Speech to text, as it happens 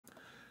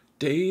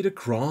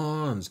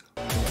Datacrons.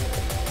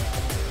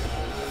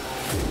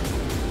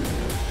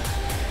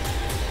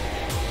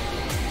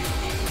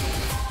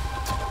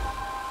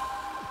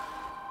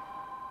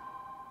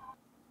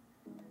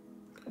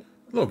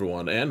 Hello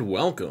everyone, and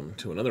welcome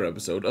to another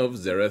episode of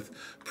Xerath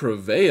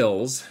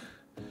Prevails.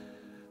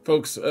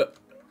 Folks,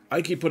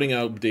 I keep putting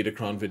out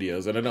Datacron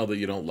videos, and I know that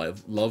you don't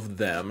love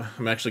them.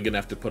 I'm actually going to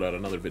have to put out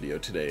another video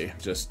today,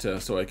 just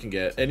so I can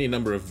get any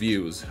number of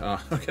views. I'm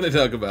going to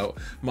talk about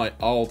my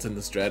alt and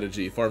the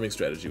strategy, farming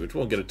strategy, which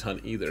won't get a ton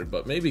either,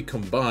 but maybe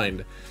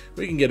combined,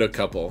 we can get a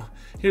couple.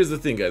 Here's the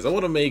thing, guys. I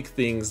want to make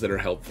things that are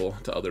helpful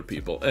to other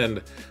people,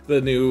 and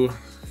the new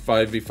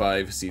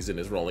 5v5 season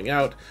is rolling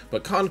out,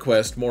 but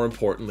Conquest, more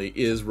importantly,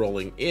 is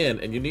rolling in,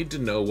 and you need to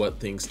know what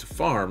things to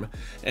farm.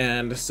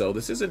 And so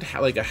this isn't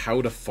like a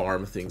how to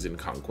farm things in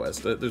Conquest.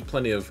 There's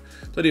plenty of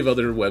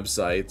other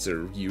websites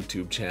or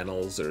YouTube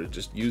channels, or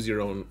just use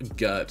your own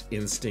gut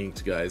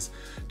instinct, guys,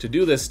 to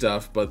do this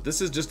stuff. But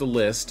this is just a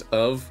list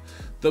of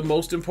the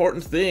most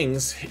important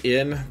things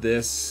in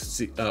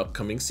this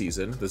upcoming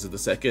season. This is the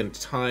second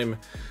time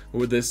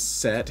where this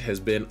set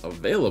has been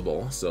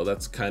available, so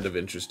that's kind of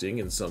interesting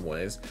in some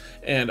ways.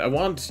 And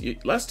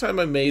last time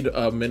I made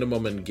a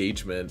minimum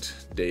engagement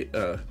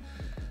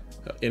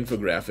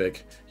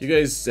infographic, you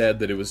guys said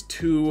that it was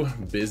too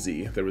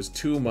busy. There was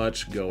too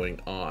much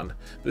going on.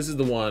 This is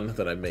the one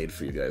that I made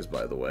for you guys,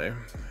 by the way.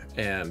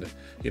 And,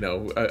 you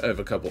know, I have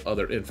a couple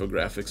other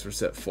infographics for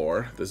set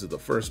 4. This is the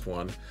first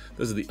one.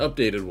 This is the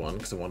updated one,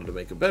 because I wanted to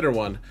make a better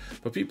one.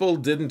 But people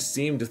didn't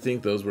seem to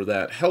think those were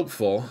that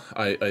helpful,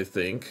 I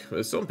think.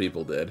 Some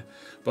people did.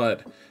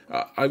 But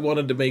I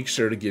wanted to make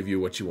sure to give you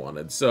what you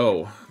wanted.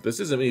 So, this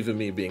isn't even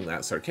me being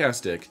that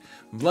sarcastic.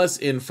 Less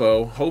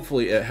info.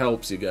 Hopefully it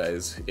helps you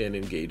guys in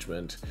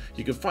engagement.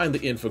 You can find the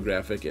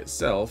infographic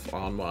itself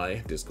on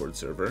my Discord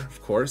server,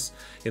 of course,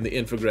 in the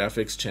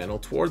infographics channel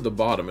toward the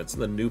bottom. It's in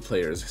the new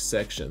players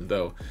section,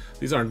 though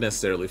these aren't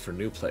necessarily for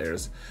new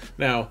players.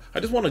 Now, I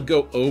just want to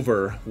go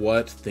over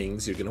what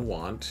things you're going to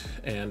want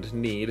and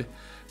need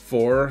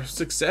for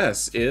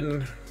success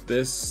in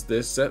this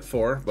set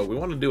 4, but we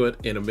want to do it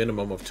in a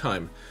minimum of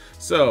time.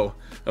 So,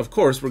 of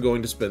course, we're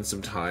going to spend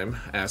some time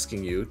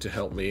asking you to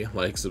help me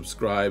like,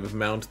 subscribe,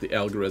 mount the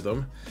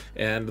algorithm,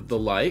 and the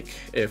like.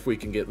 If we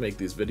can make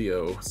these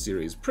video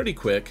series pretty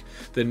quick,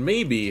 then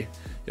maybe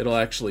it'll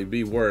actually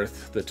be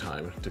worth the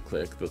time to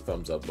click the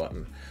thumbs up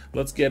button.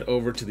 Let's get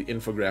over to the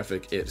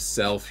infographic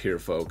itself here,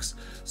 folks.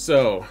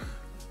 So,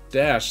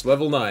 Dash,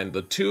 level 9,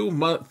 the two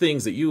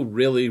things that you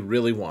really,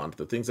 really want,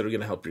 the things that are going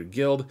to help your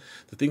guild,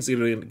 the things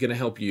that are going to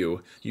help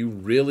you, you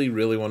really,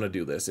 really want to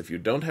do this. If you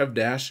don't have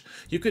Dash,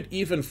 you could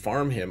even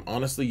farm him.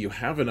 Honestly, you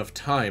have enough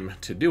time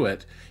to do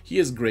it. He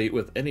is great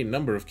with any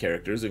number of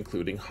characters,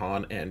 including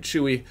Han and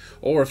Chewie,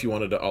 or if you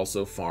wanted to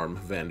also farm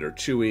Vander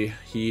Chewie,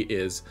 he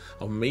is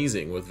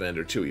amazing with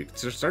Vander Chewie. You can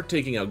start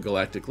taking out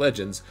Galactic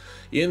Legends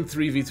in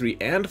 3v3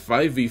 and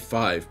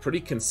 5v5 pretty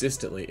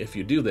consistently. If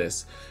you do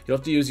this, you'll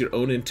have to use your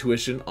own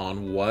intuition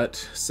on what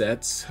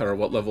sets, or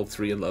what level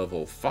 3 and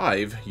level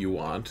 5 you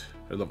want,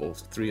 or level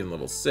 3 and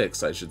level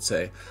 6, I should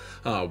say.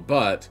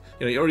 But,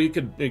 you know, or you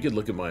could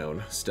look at my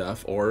own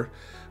stuff, or,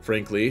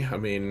 frankly, I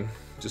mean,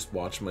 just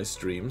watch my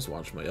streams,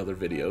 watch my other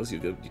videos, you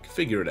can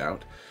figure it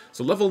out.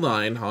 So level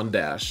 9 on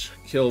Dash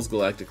kills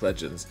Galactic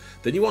Legends.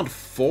 Then you want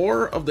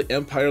 4 of the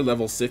Empire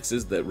level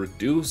 6s that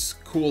reduce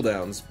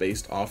cooldowns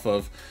based off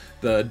of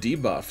the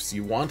debuffs.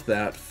 You want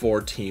that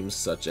for teams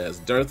such as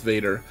Darth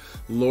Vader,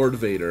 Lord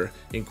Vader,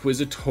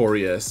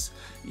 Inquisitorius,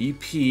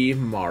 EP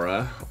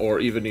Mara, or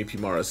even EP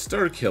Mara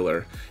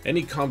Starkiller.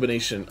 Any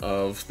combination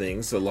of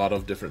things, a lot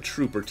of different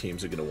trooper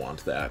teams are going to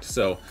want that.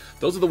 So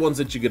those are the ones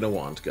that you're going to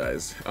want,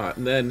 guys.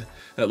 And then,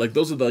 like,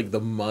 those are like the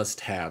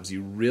must-haves.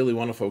 You really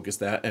want to focus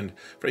that, and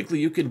frankly,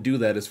 you can do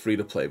that as free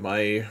to play.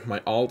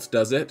 My alt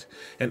does it,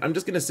 and I'm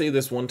just going to say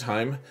this one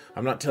time.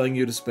 I'm not telling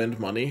you to spend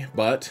money,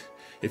 but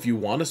if you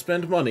want to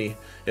spend money,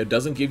 it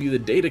doesn't give you the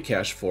data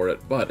cache for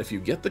it, but if you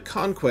get the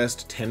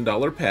Conquest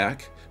 $10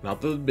 pack,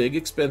 not the big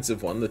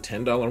expensive one, the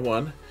 $10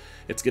 one,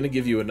 it's going to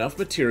give you enough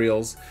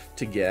materials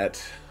to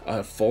get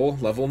a full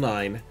level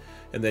 9,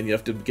 and then you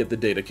have to get the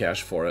data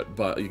cache for it,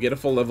 but you get a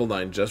full level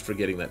 9 just for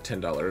getting that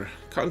 $10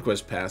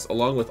 Conquest pass,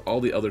 along with all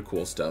the other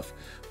cool stuff.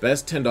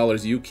 Best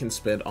 $10 you can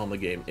spend on the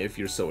game if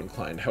you're so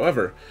inclined.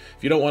 However,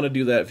 if you don't want to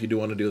do that, if you do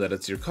want to do that,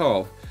 it's your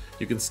call.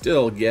 You can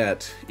still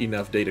get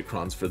enough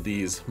Datacrons for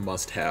these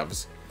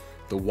must-haves.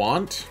 The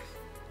want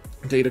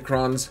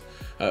Datacrons,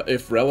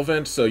 if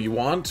relevant, so you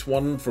want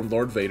one from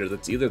Lord Vader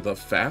that's either the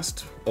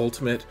fast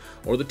ultimate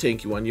or the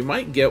tanky one. You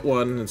might get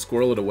one and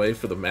squirrel it away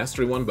for the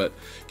mastery one, but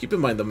keep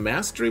in mind the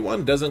mastery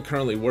one doesn't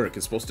currently work.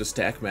 It's supposed to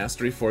stack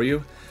mastery for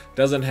you.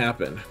 Doesn't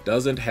happen.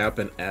 Doesn't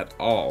happen at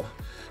all.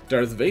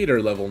 Darth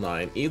Vader level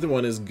 9, either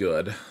one is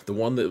good. The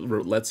one that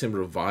lets him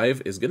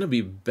revive is going to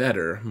be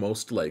better,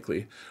 most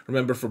likely.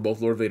 Remember, for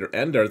both Lord Vader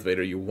and Darth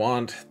Vader, you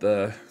want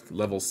the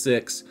level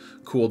 6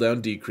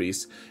 cooldown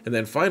decrease. And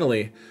then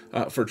finally,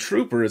 for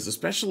troopers,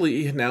 especially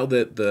especially now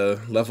that the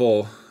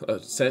level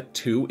set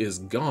 2 is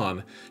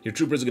gone, your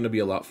troopers are going to be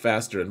a lot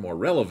faster and more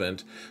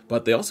relevant,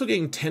 but they also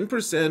gain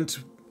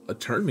 10% a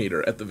turn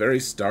meter at the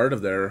very start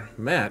of their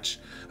match,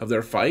 of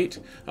their fight,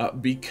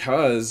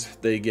 because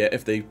they get,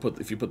 if you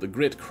put the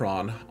grit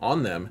cron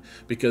on them,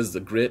 because the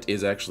grit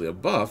is actually a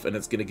buff and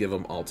it's going to give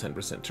them all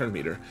 10% turn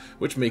meter,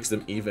 which makes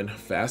them even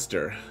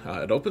faster.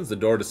 It opens the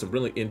door to some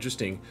really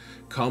interesting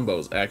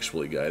combos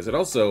actually, guys. It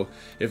also,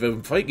 if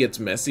a fight gets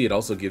messy, it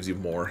also gives you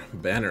more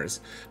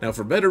banners. Now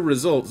for better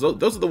results,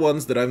 those are the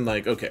ones that I'm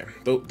like, okay,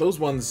 those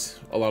ones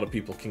a lot of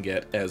people can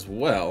get as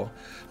well.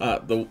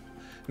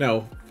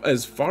 Now,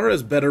 as far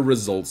as better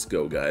results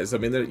go, guys, I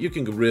mean, you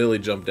can really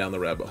jump down the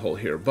rabbit hole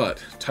here,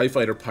 but TIE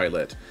Fighter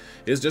Pilot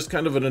is just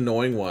kind of an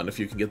annoying one. If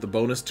you can get the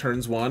bonus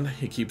turns one,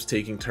 he keeps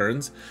taking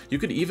turns. You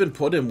could even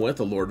put him with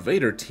a Lord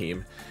Vader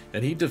team,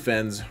 and he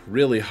defends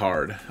really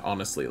hard,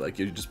 honestly. Like,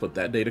 you just put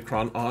that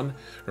Datacron on.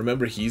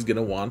 Remember, he's going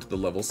to want the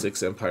level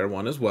 6 Empire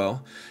one as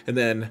well. And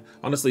then,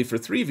 honestly, for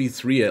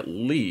 3v3 at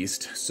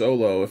least,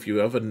 Solo, if you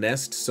have a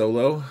Nest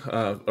Solo,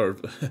 or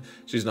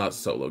she's not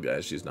Solo,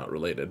 guys, she's not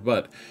related,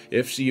 but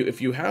if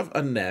you have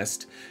a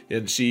Nest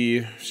and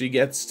she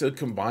gets to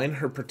combine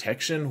her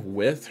protection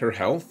with her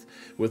health,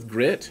 with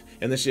grit,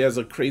 and then she has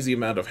a crazy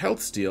amount of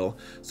health steal,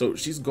 so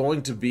she's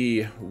going to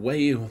be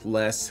way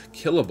less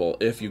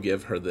killable if you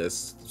give her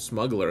this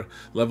smuggler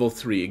level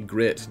 3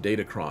 grit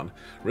Datacron.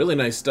 Really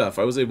nice stuff.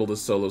 I was able to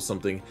solo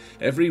something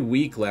every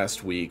week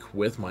last week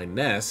with my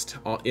Nest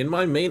on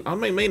my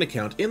main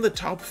account in the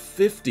top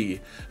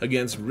 50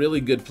 against really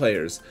good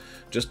players,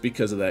 just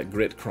because of that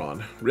grit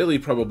cron. Really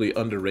probably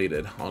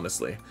underrated,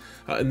 honestly.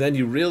 And then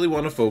you really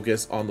want to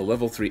focus on the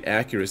level 3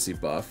 accuracy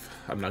buff.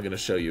 I'm not going to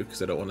show you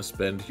because I don't want to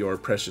spend your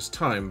precious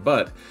time,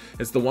 but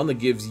it's the one that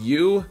gives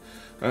you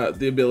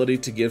the ability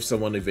to give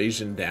someone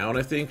evasion down,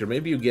 I think, or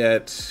maybe you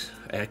get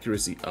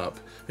accuracy up.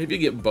 Maybe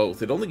you get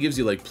both. It only gives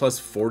you like plus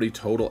 40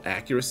 total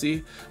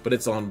accuracy, but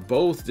it's on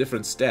both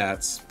different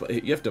stats.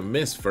 But you have to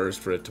miss first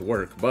for it to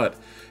work, but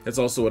it's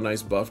also a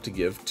nice buff to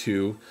give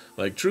to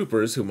like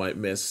troopers who might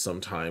miss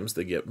sometimes.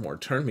 They get more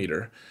turn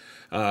meter.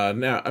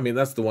 Now, I mean,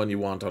 that's the one you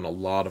want on a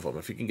lot of them.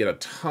 If you can get a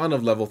ton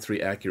of level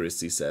 3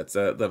 accuracy sets,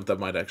 that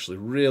might actually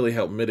really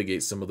help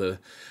mitigate some of the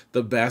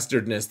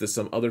bastardness that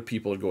some other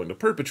people are going to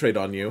perpetrate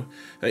on you.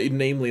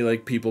 Namely,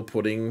 like people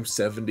putting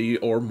 70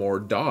 or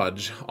more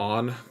dodge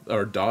on,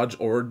 or dodge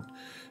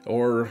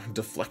or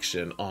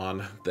deflection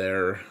on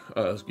their,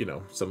 you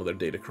know, some of their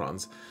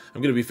Datacrons.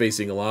 I'm going to be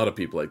facing a lot of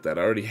people like that.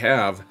 I already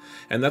have,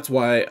 and that's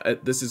why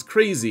this is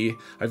crazy.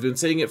 I've been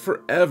saying it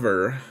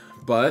forever,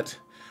 but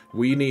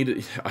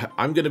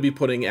I'm going to be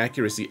putting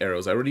accuracy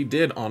arrows. I already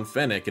did on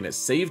Fennec, and it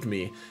saved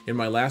me in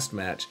my last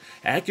match.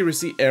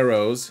 Accuracy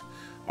arrows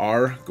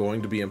are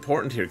going to be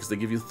important here because they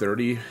give you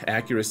 30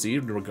 accuracy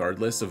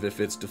regardless of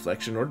if it's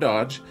deflection or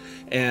dodge,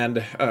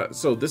 and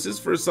so this is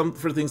for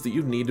things that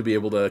you need to be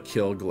able to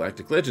kill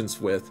Galactic Legends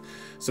with.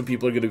 Some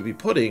people are going to be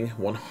putting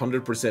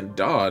 100%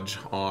 dodge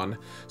on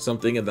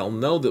something, and they'll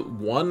know that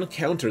one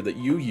counter that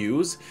you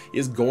use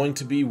is going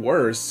to be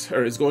worse,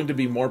 or is going to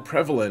be more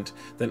prevalent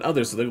than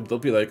others, so they'll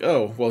be like,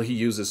 oh, well, he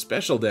uses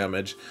special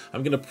damage,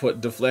 I'm going to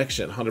put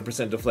deflection,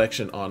 100%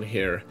 deflection on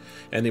here,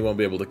 and they won't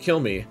be able to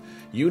kill me.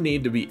 You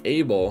need to be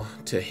able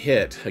to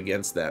hit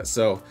against that.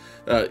 So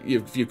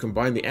if you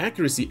combine the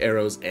accuracy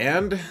arrows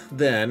and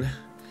then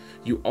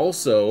you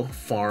also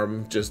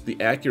farm just the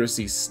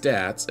accuracy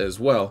stats as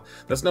well.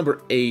 That's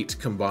number 8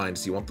 combined.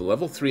 So you want the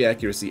level 3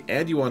 accuracy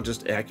and you want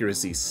just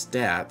accuracy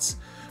stats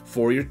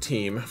for your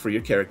team, for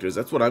your characters.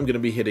 That's what I'm going to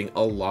be hitting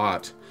a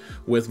lot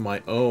with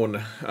my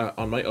own,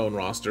 on my own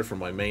roster for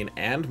my main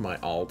and my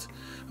alt.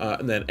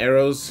 And then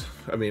arrows,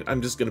 I mean,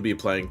 I'm just going to be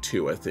applying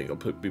 2, I think. I'll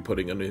be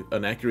putting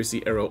an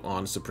accuracy arrow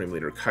on Supreme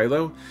Leader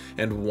Kylo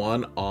and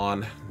one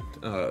on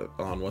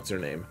what's her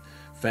name?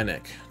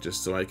 Fennec,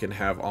 just so I can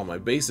have all my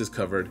bases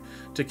covered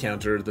to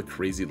counter the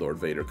crazy Lord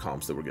Vader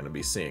comps that we're going to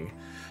be seeing.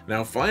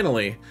 Now,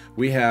 finally,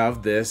 we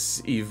have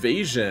this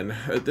evasion.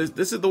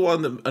 This is the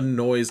one that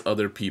annoys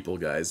other people,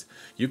 guys.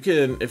 You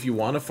can, if you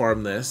want to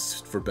farm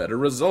this for better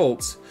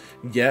results,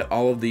 get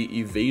all of the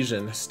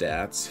evasion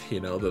stats,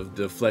 you know, the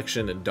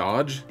deflection and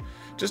dodge,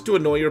 just to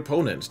annoy your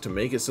opponent, to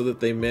make it so that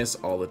they miss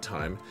all the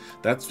time.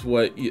 That's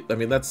what I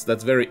mean. That's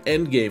very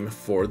end game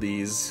for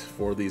these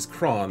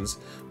crons,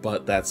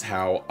 but that's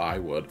how I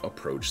would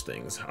approach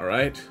things. All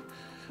right,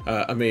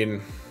 I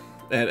mean,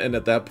 and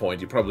at that point,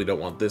 you probably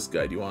don't want this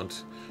guide. You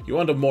want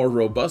a more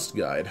robust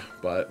guide,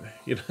 but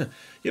you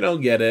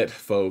don't get it,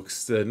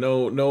 folks.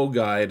 No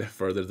guide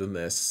further than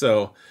this.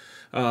 So.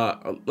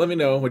 Let me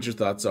know what your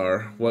thoughts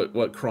are.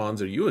 What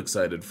crons are you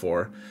excited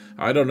for?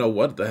 I don't know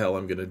what the hell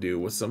I'm gonna do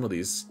with some of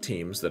these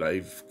teams that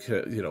I've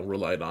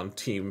relied on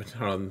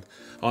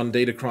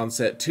Datacron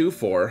set 2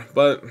 for,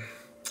 but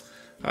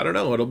I don't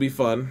know. It'll be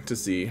fun to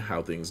see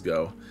how things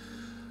go.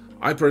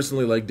 I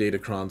personally like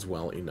Datacrons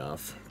well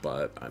enough,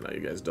 but I know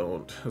you guys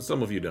don't.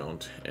 Some of you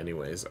don't.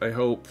 Anyways, I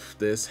hope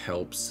this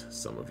helps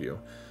some of you.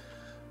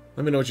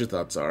 Let me know what your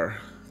thoughts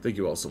are. Thank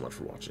you all so much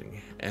for watching,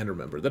 and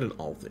remember that in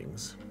all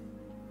things,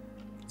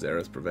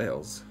 Xaereth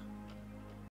prevails.